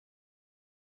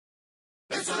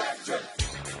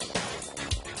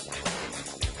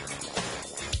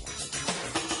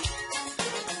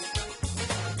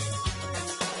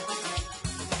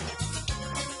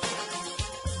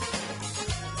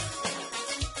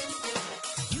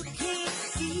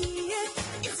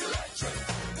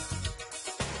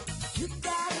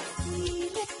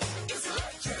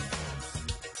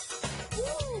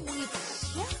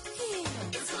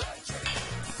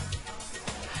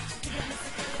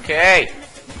Okay.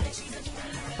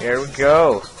 Here we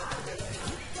go.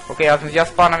 Okej, jag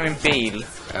spanar min bil.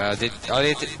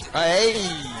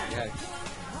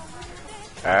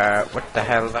 What the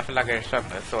hell? Varför laggar det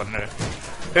sönder så nu?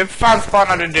 Hur fan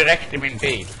spanar du direkt i min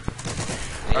bil?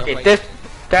 Okej,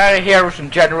 det här är Heroes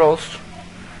and Generals.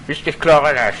 Vi ska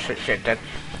klara det här shitet.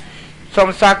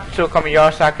 Som sagt så kommer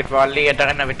jag säkert vara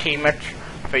ledaren över teamet.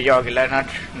 För jag är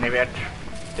Lennart, ni vet.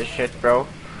 The shit bro.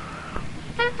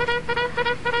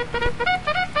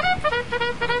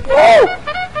 Wow!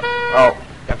 Oh,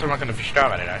 jag tror man kunde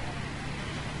förstöra det där.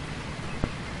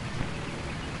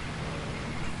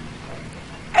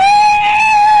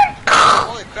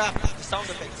 Holy crap, the sound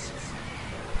effects.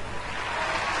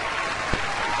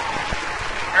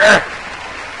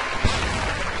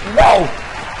 Wow!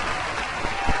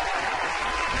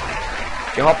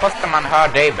 Jag hoppas att man hör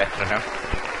dig bättre nu.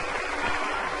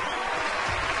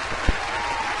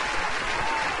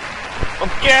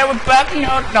 Okay, we're backing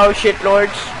out now,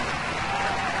 shitlords.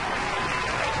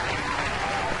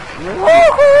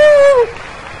 Woohoo!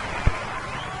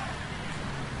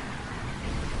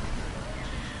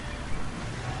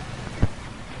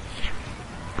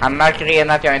 Han märker redan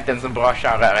att jag inte är en så bra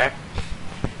körare.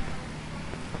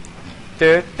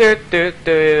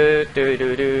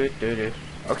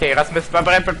 Okej, Rasmus, var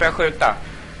beredd på att börja skjuta.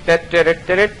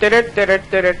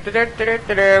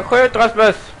 Skjut,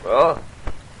 Rasmus!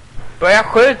 Börja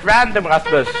skjut random,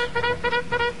 Rasmus!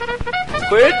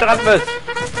 Skjut, Rasmus!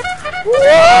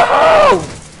 Wow!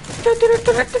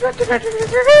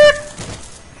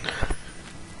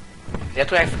 Jag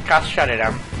tror jag kraschade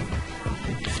den.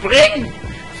 Spring!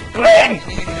 Spring!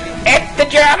 Efter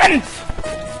Germans!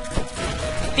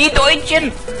 Die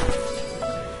Deutschen!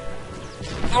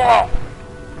 Oh.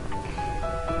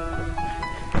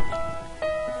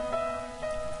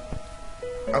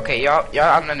 Okej, jag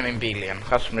använder min bil igen,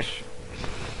 Rasmus.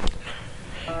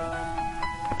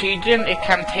 Tydligen är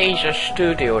Camtasia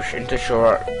Studios inte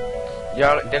så...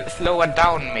 Det slowar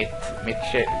down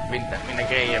mina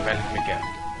grejer väldigt mycket.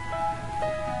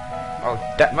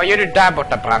 Vad gör du där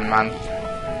borta, brandman?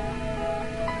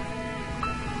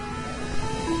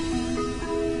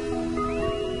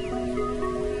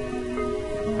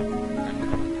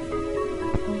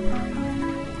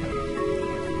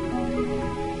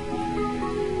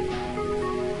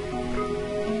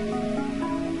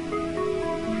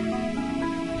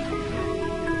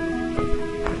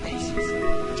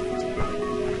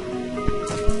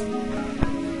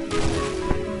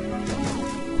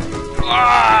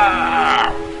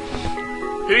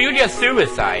 Who you just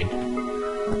suicide?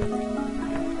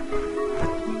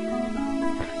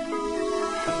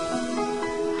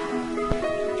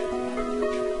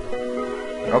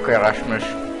 Okay, Rasmus,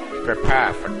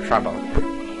 prepare for trouble.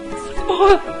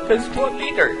 There's one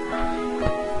leader.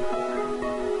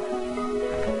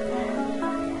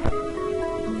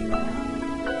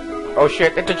 Oh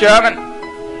shit, it's a German!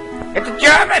 It's a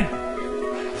German!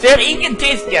 Ser ingen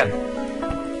tysken!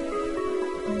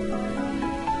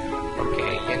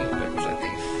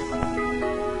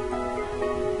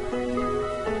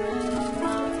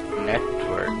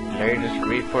 Latest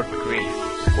report Greece.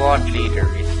 Squad leader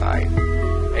reside.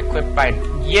 Equipped by...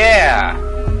 Yeah!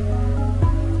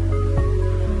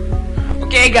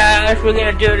 Okay guys, we're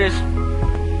gonna do this.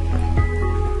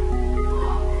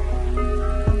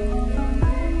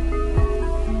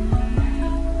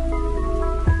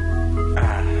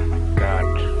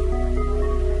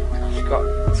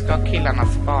 God. Ska killarna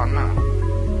spana?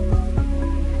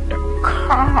 The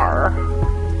car?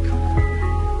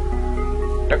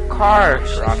 The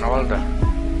cars run all the...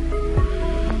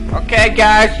 Okay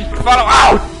guys, just follow...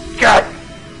 Oh! God!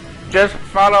 Just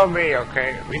follow me,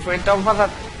 okay? Vi får inte omfatta...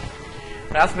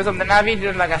 Rasmus, om den här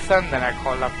videon lägger sönder när jag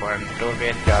kollar på den, då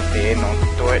vet jag att det är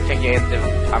något... Då tänker jag inte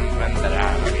använda det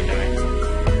här vidare.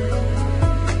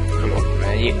 Förlåt,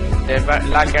 men det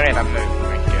laggar redan nu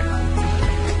mycket.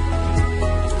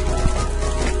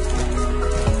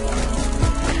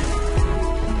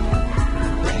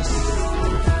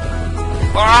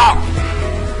 Ah!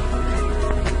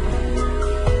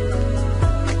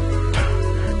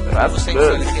 That's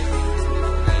good.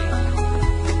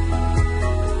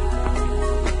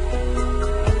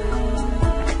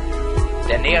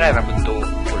 Den är redan på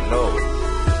low.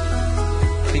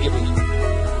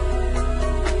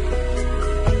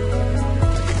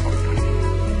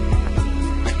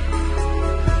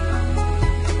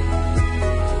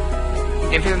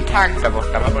 Det finns en tank där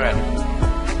borta, var beredd.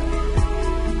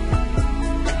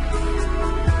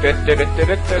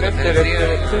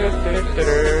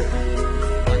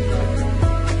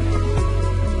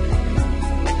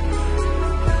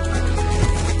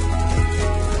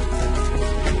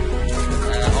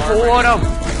 Få dem!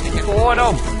 Få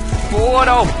dem! Få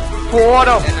dem! Få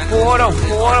dem! Få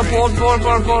dem! Få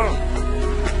dem!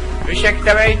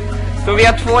 Ursäkta mig. Så vi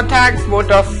har 2 tanks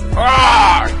mot oss.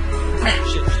 Ah!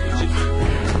 Shit.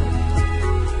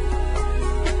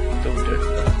 Dog du?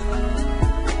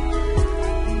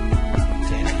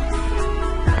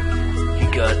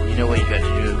 You know what you got to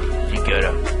do? You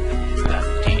gotta...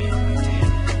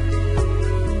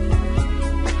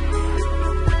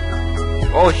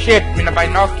 Oh shit, mina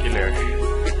binoculars.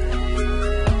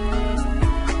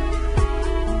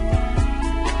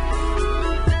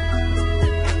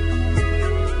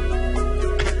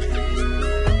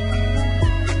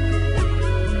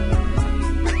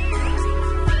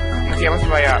 Okej, jag måste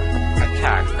bara göra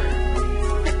attack.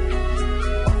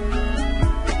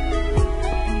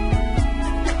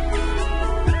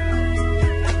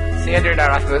 Ser du det där,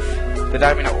 Rasmus? Det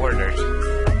där är mina orders.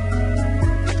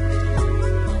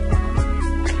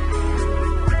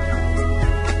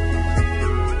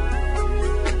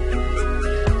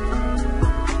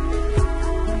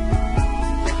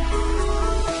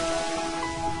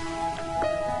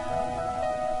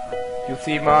 You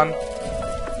see, man?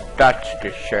 That's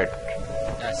the shit.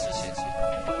 That's the shit.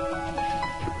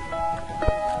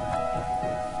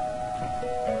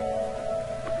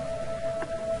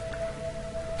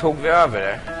 Tog vi över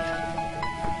det?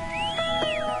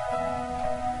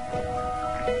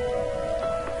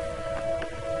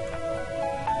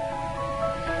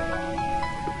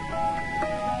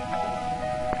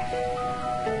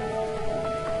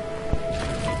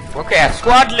 Okay,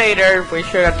 squad leader, we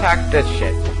should attack this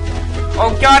shit. Oh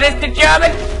god, it's the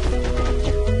German!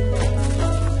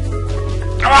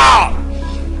 Ah!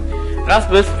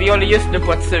 Rasmus, vi håller just nu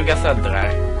på att suga sönder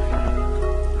här.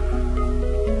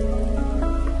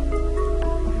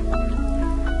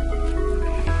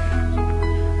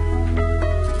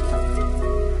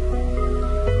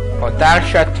 Och där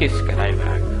kör tyskarna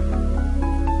iväg.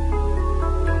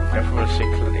 Jag får väl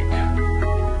cykla dit.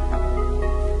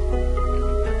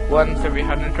 Once every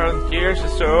 100,000 years or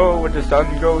so, when the sun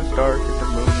goes dark and the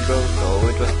moon goes low,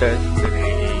 it was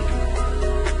destiny.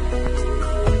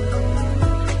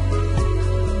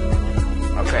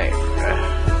 Okay.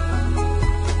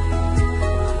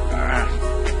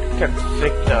 Can't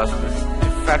cykla, it's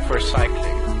too fat for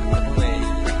cycling.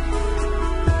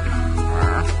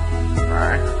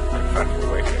 Too fat for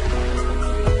waiting.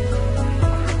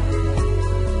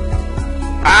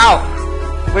 Ow!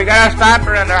 We got a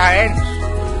sniper in our hands.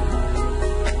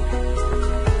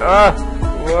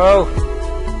 Whoa.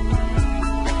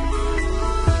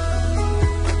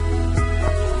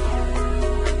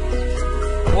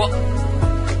 What?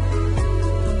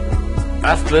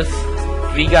 Rasmus,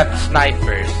 we got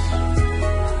snipers.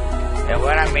 And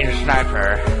when I mean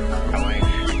sniper, I mean...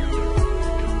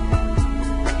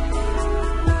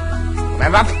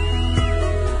 Men vad?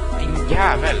 Din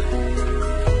jävel.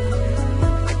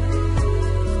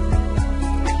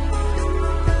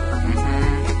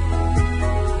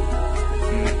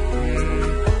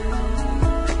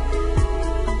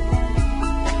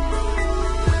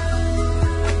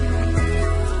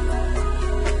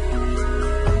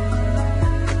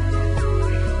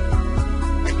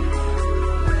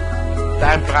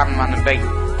 Där brann man en Bengt.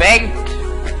 Bengt!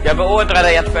 Jag beordrar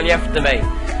dig att följa efter mig.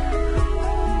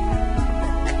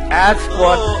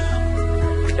 Squad.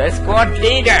 The squad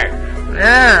leader.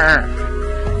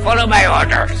 Follow my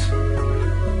orders.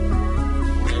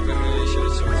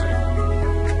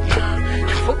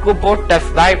 Du får gå bort där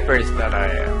snipers där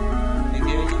är.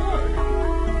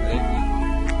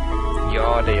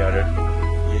 Ja, det gör du.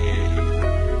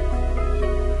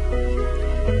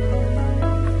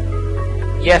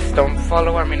 Yes, de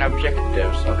follow mina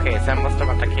objectives. Okej, sen måste de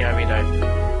attackera vidare.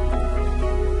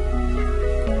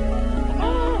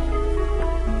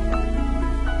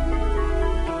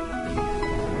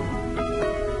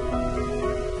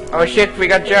 Oh shit, we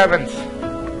got Germans.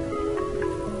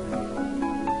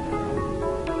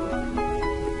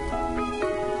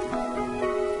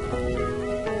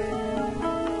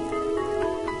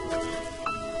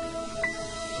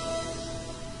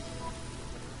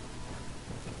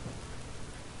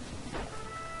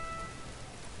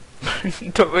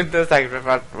 De vet inte säkert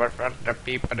varför andra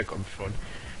pipade kom ifrån.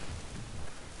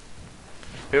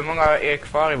 Hur många är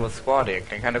kvar i vår squad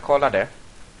egentligen? Kan du kolla det?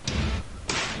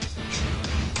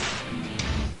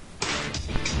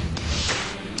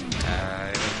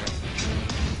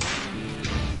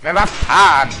 Men vad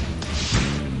fan?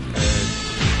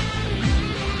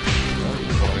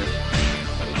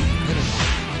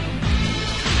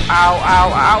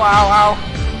 Au.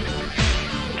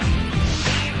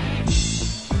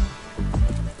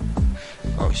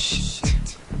 Oh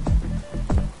shit.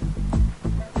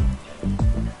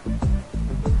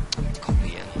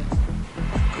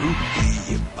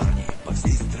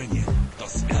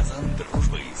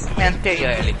 fragmenter gör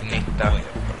jag lite nytta.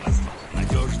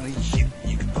 Надежный щит,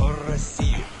 никто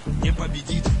Россию не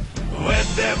победит.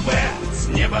 ВДВ, с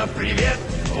неба привет,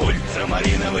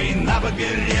 ультрамариновый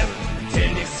набоберет.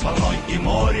 Тельник с волной и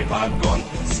море погон,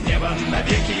 с неба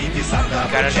навеки десант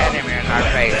обречен.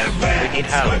 ВДВ,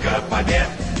 сколько побед,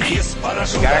 из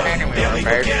парашютов белый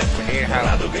букет.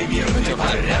 Радугой мирной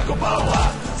паря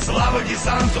купола, слава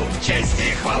десанту, честь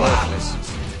и хвала.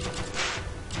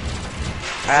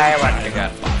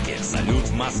 Салют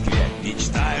в Москве,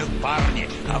 мечтают парни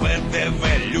о ВДВ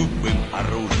любым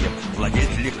оружием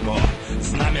владеть легко.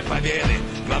 Знамя победы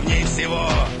главней всего.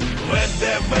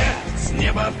 ВДВ, с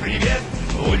неба привет,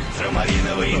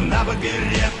 ультрамариновый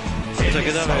набоберет.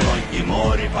 Тельник с волной и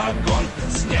море погон,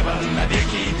 с неба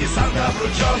навеки десант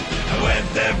обручен.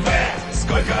 ВДВ,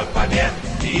 сколько побед,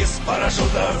 из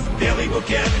парашютов белый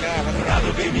букет.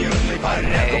 Радугой мирной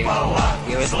паря купола,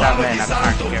 слава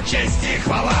десанту, честь и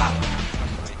хвала.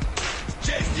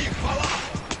 Честь и хвала.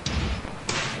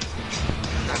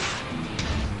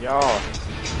 Ja.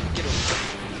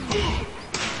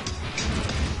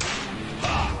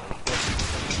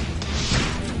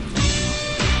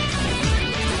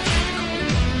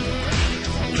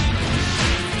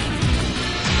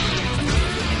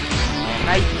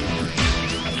 Nej.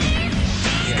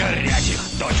 В горячих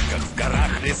точках, в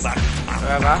горах, лесах,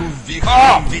 Va?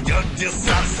 вихрем ведет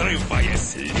десант,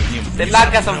 срываясь ливнем. Det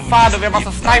laggar som fan och vi har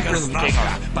massa snipers omkring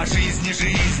oss. По жизни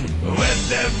жизнь,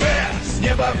 ВДВ, с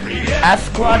неба привет. As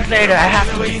squad leader, I have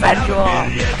to defend you all.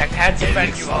 I can't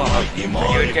defend you all.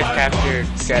 You just have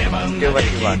to do what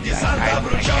you want. I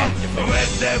can't.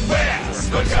 ВДВ,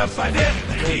 сколько побед,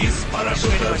 из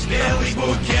парашютов белый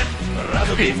букет.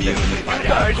 Радуги мирный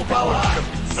порядок купола,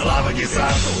 слава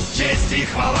десанту, честь и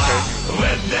хвала.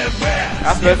 ВДВ,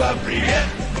 с неба привет,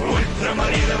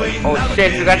 ультрамариновый набоберет.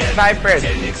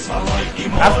 Тельник с волной и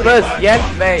море погон,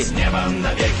 с неба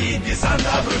навеки десант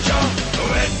обручен.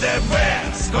 ВДВ,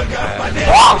 сколько побед,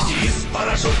 из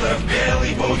парашютов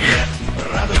белый букет.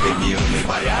 Радуги мирный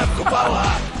порядок купола,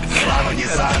 слава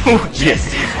десанту,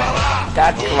 честь и хвала.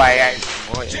 That's why I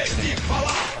Честь и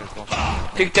хвала.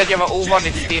 tyckte att jag var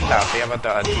ovanligt stilla för jag var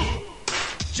död.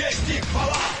 Честь и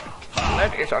хвала.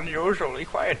 That is unusually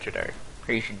quiet today.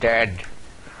 He's dead.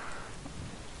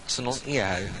 Så någon är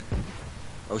här.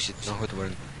 Oh shit, någon skjuter var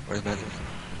det människa.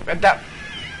 Vänta!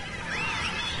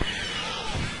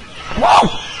 Wow!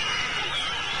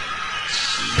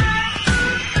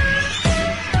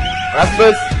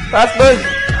 Rasmus! Rasmus!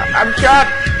 I'm shot!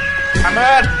 I'm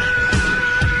hurt!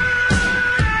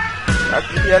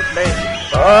 Rasmus, hjälp mig!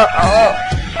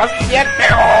 Rasmus, hjälp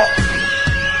mig!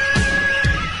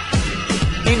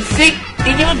 Din sikt!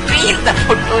 Ingen bil där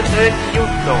borta! Det är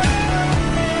gjort då!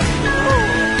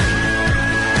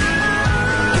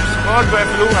 Snart börjar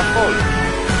förlora folk!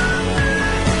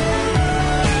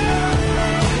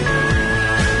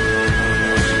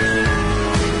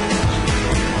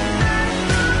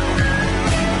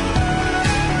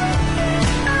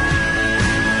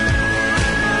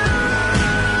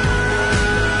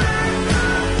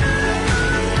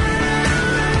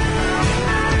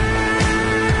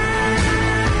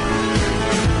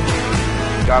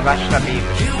 Jag har värsta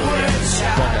bilhistorien.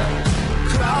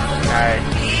 Nej.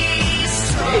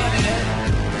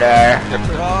 Nej.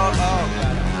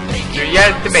 Du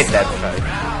hjälpte mig inte för.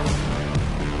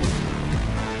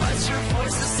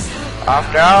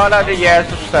 After all of the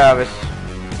years of service.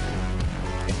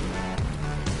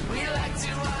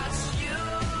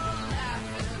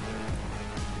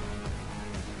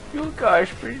 You guys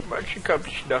pretty much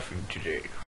accomplished nothing today.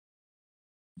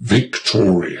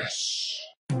 Victorious.